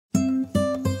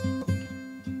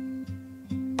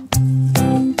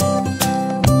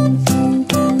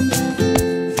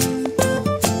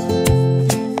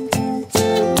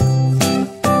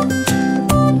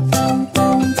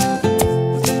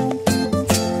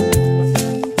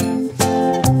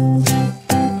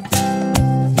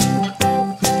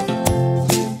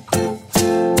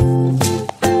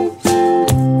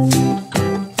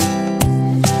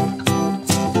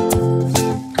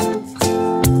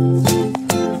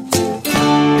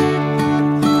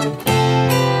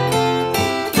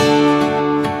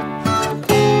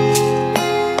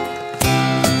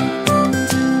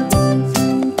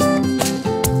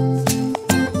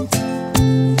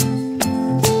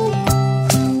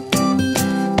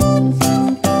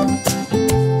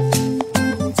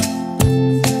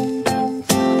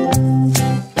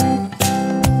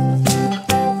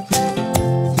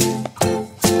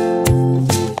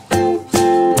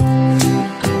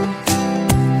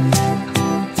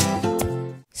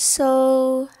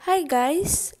Hi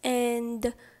guys,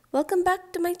 and welcome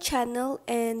back to my channel.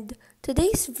 And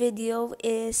today's video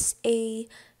is a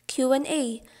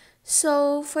Q&A.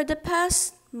 So for the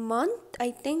past month,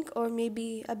 I think, or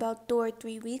maybe about 2 or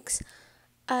 3 weeks,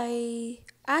 I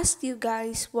asked you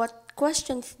guys what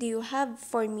questions do you have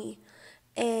for me,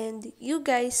 and you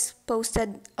guys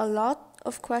posted a lot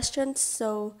of questions.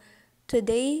 So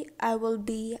today I will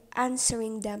be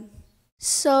answering them.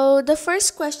 So the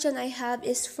first question I have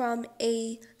is from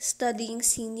a studying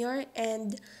senior,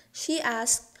 and she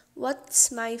asked,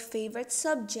 "What's my favorite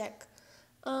subject?"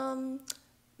 Um,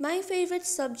 my favorite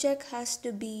subject has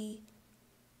to be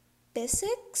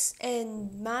physics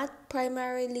and math,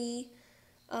 primarily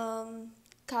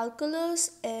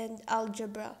calculus and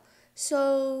algebra.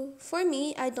 So for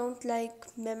me, I don't like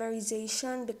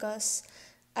memorization because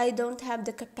I don't have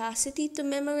the capacity to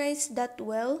memorize that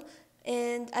well,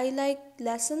 and I like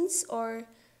lessons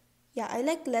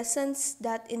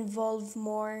that involve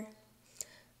more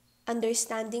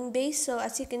understanding based. So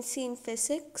as you can see in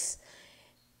physics,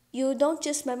 you don't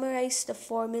just memorize the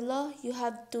formula, you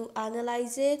have to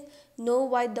analyze it, know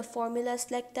why the formula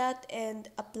is like that, and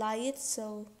apply it.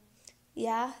 So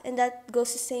yeah, and that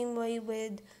goes the same way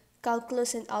with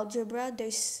calculus and algebra.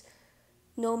 There's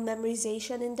no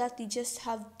memorization in that. You just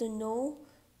have to know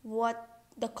what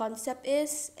the concept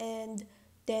is, and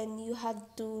then you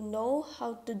have to know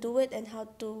how to do it and how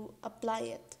to apply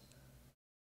it.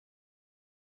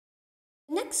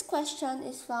 Next question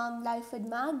is from Life with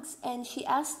Mags, and she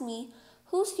asked me,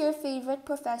 "Who's your favorite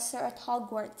professor at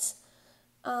Hogwarts?"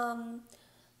 Um,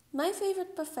 my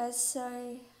favorite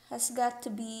professor has got to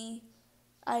be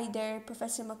either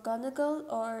Professor McGonagall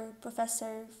or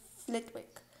Professor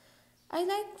Flitwick. I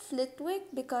like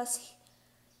Flitwick because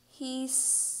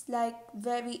he's like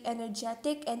very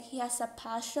energetic and he has a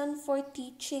passion for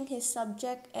teaching his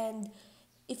subject. And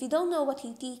if you don't know what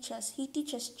he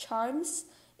teaches charms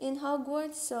in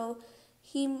Hogwarts. So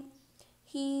he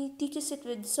he teaches it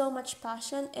with so much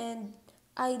passion, and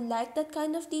I like that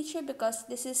kind of teacher because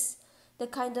this is the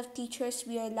kind of teachers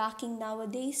we are lacking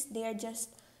nowadays. They are just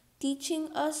teaching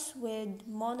us with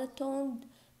monotone,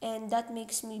 and that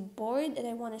makes me bored and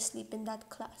I want to sleep in that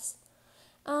class.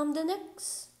 The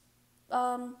next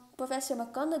Professor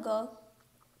McGonagall,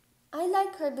 I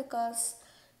like her because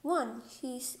one,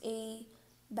 she's a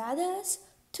badass.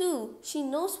 Two, she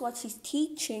knows what she's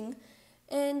teaching.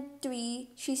 And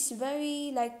three, she's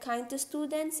very like kind to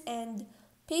students and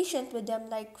patient with them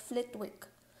like Flitwick.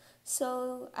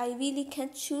 So I really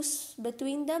can't choose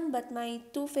between them, but my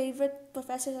two favorite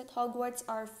professors at Hogwarts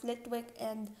are Flitwick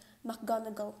and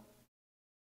McGonagall.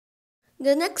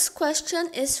 The next question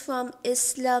is from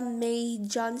Isla Mae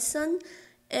Johnson,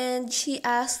 and she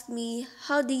asked me,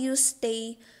 "How do you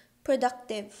stay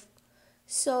productive?"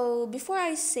 So, before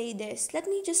I say this, let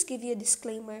me just give you a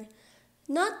disclaimer.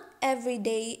 Not every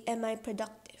day am I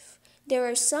productive. There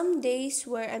are some days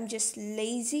where I'm just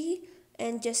lazy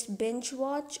and just binge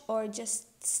watch or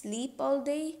just sleep all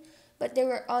day. But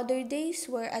there are other days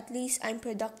where at least I'm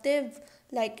productive,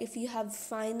 like if you have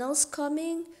finals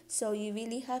coming, so you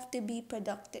really have to be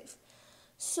productive.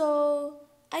 So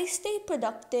I stay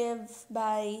productive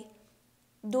by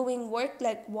doing work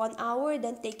like 1 hour,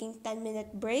 then taking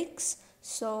 10-minute breaks.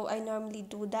 So I normally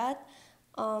do that.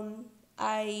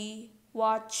 I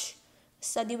watch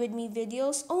study with me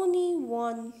videos, only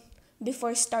one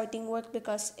before starting work,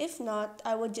 because if not,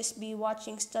 I would just be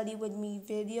watching study with me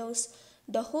videos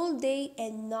the whole day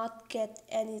and not get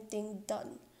anything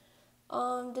done.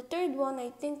 The third one I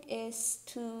think is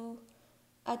to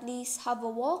at least have a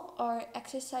walk or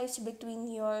exercise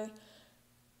between your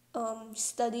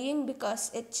studying,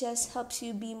 because it just helps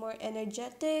you be more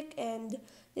energetic, and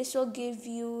this will give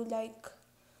you like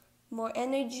more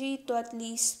energy to at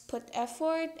least put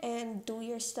effort and do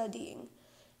your studying.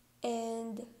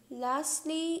 And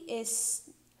lastly is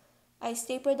I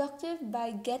stay productive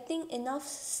by getting enough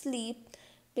sleep,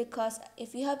 because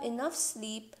if you have enough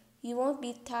sleep, you won't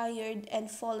be tired and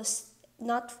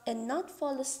not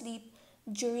fall asleep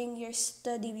during your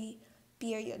study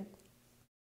period.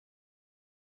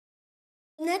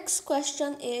 Next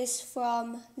question is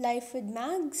from Life with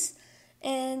Mags,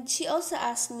 and she also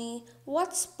asked me,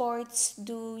 "What sports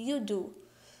do you do?"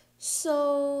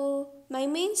 So, my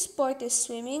main sport is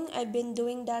swimming. I've been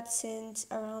doing that since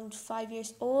around 5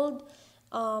 years old.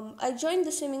 I joined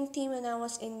the swimming team when I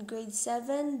was in grade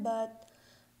 7, but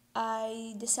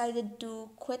I decided to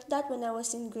quit that when I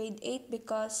was in grade 8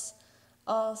 because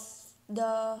of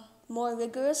the more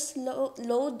rigorous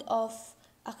load of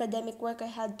academic work I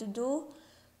had to do.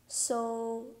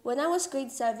 So when I was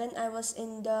grade 7, I was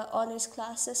in the honors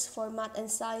classes for math and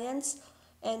science,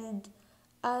 and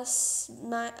as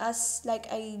like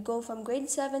I go from grade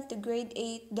 7 to grade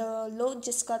 8, the load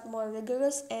just got more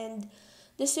rigorous, and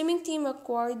the swimming team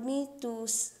required me to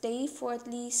stay for at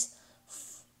least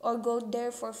or go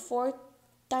there for 4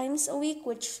 times a week,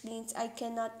 which means I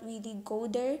cannot really go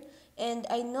there. And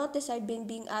I noticed I've been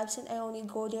being absent. I only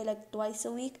go there like twice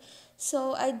a week.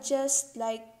 So I just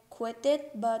like quit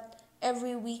it, but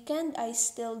every weekend I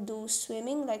still do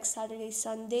swimming like Saturday,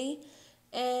 Sunday.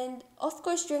 And of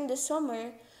course during the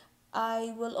summer,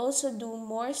 I will also do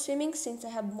more swimming since I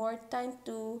have more time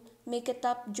to make it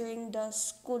up during the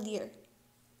school year.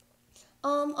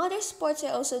 Other sports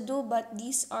I also do, but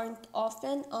these aren't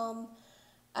often.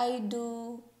 I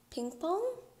do ping pong.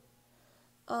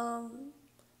 Um,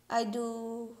 I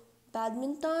do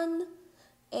badminton,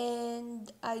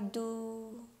 and I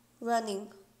do running.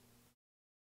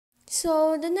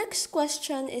 So the next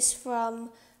question is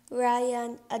from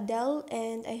Ryan Adele,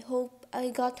 and I hope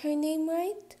I got her name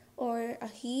right, or a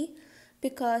he,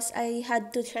 because I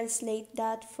had to translate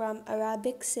that from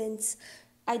Arabic since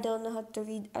I don't know how to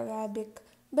read Arabic.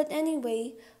 But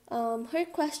anyway, her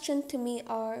questions,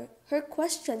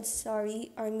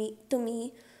 sorry, are me to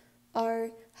me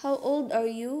are how old are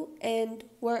you and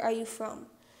where are you from?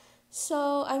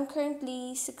 So I'm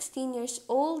currently 16 years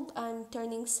old. I'm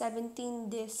turning 17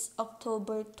 this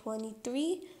October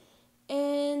 23,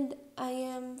 and I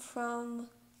am from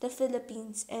the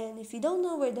Philippines. And if you don't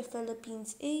know where the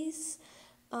Philippines is,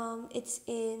 it's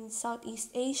in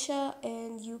Southeast Asia,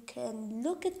 and you can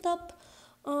look it up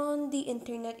on the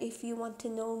internet if you want to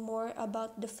know more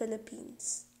about the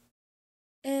Philippines.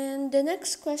 And the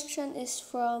next question is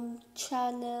from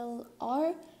Channel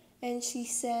R, and she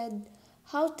said,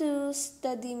 how to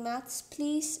study maths,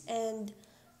 please? And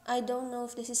I don't know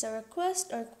if this is a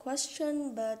request or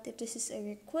question, but if this is a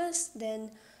request,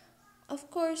 then of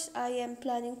course I am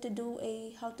planning to do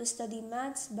a how to study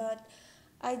maths, but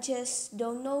I just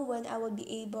don't know when I will be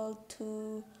able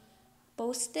to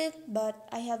post it. But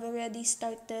I have already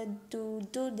started to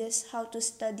do this how to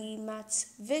study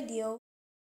maths video.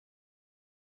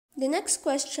 The next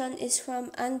question is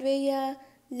from Andrea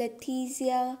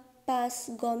Letizia Paz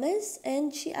Gomez,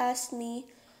 and she asked me,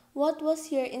 what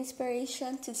was your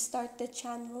inspiration to start the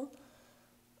channel?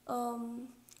 Um,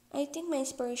 I think my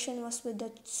inspiration was with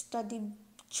the study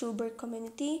tuber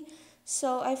community.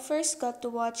 So I first got to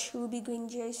watch Ruby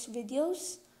Granger's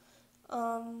videos.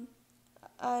 Um,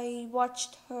 I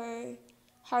watched her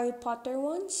Harry Potter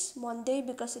ones one day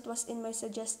because it was in my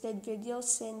suggested videos,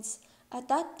 since at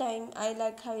that time I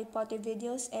like Harry Potter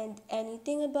videos and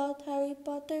anything about Harry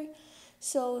Potter.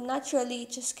 So naturally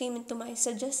it just came into my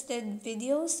suggested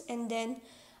videos, and then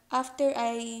after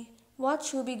I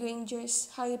watched Ruby Granger's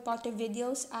Harry Potter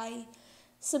videos, I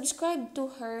subscribed to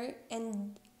her,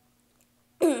 and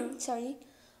sorry,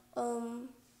 um,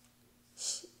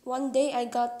 one day I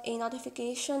got a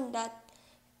notification that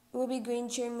Ruby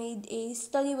Granger made a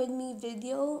study with me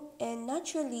video, and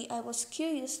naturally I was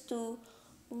curious to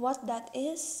what that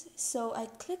is, so I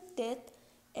clicked it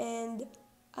and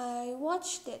I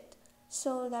watched it.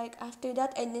 So like after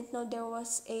that I didn't know there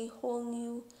was a whole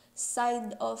new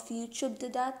side of YouTube to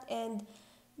that, and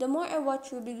the more I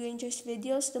watched Ruby Granger's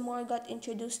videos, the more I got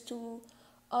introduced to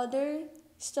other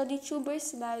study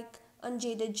tubers like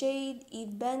Anjay the Jade,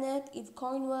 Eve Bennett, Eve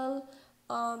Cornwell,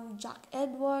 Jack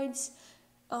Edwards,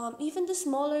 even the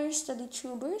smaller study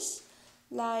tubers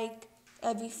like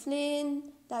Evie Flynn,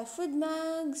 Life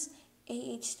Mags,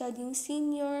 AH Studying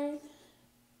Senior,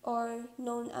 or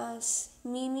known as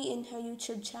Mimi in her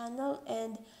YouTube channel.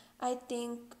 And I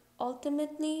think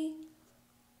ultimately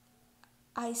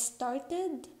I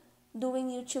started doing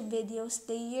YouTube videos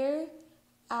the year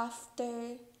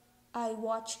after I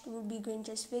watched Ruby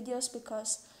Granger's videos,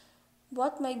 because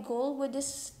what my goal with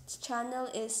this channel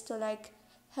is to like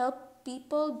help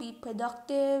people be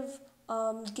productive,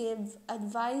 give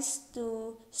advice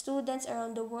to students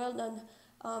around the world on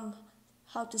um,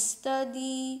 how to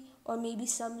study, or maybe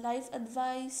some life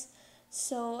advice.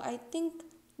 So I think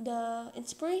the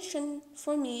inspiration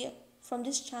for me from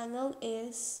this channel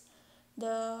is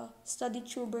the study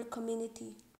tuber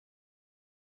community.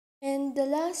 And the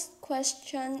last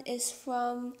question is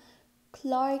from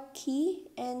Clarky,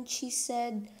 and she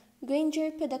said, Granger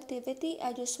Productivity,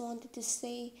 I just wanted to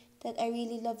say that I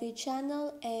really love your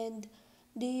channel, and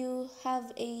do you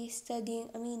have a studying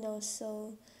amino?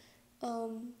 So,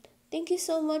 um, thank you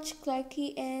so much,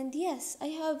 Clarky. And yes, I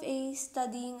have a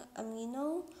studying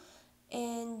amino,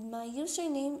 and my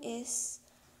username is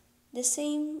the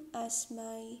same as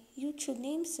my YouTube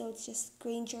name, so it's just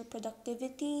Granger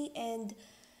Productivity, and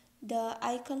the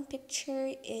icon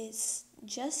picture is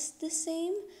just the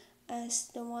same as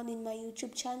the one in my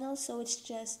YouTube channel. So it's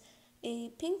just a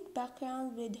pink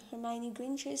background with Hermione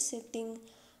Granger sitting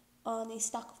on a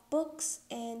stack of books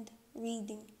and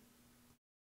reading.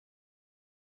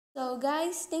 So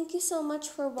guys, thank you so much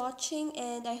for watching,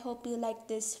 and I hope you liked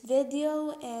this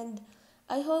video, and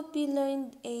I hope you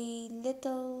learned a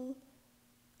little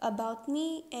about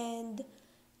me, and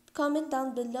comment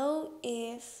down below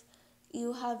if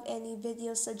you have any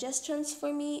video suggestions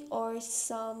for me or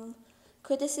some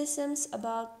criticisms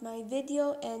about my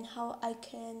video and how I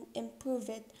can improve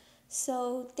it.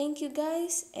 So thank you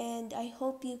guys, and I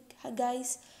hope you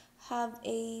guys have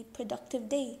a productive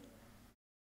day.